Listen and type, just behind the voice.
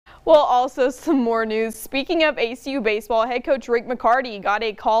Well, also some more news. Speaking of ACU baseball, head coach Rick McCarty got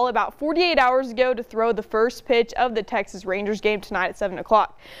a call about 48 hours ago to throw the first pitch of the Texas Rangers game tonight at 7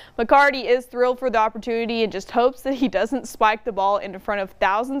 o'clock. McCarty is thrilled for the opportunity and just hopes that he doesn't spike the ball in front of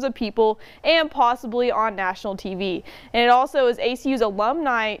thousands of people and possibly on national TV. And it also is ACU's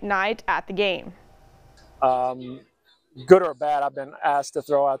alumni night at the game. Good or bad, I've been asked to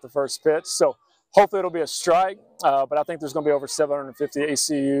throw out the first pitch. So hopefully it'll be a strike, but I think there's going to be over 750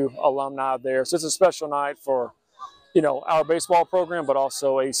 ACU alumni there. So it's a special night for, our baseball program, but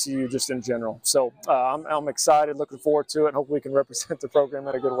also ACU just in general. So I'm excited, looking forward to it, and hopefully we can represent the program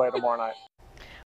in a good way tomorrow night.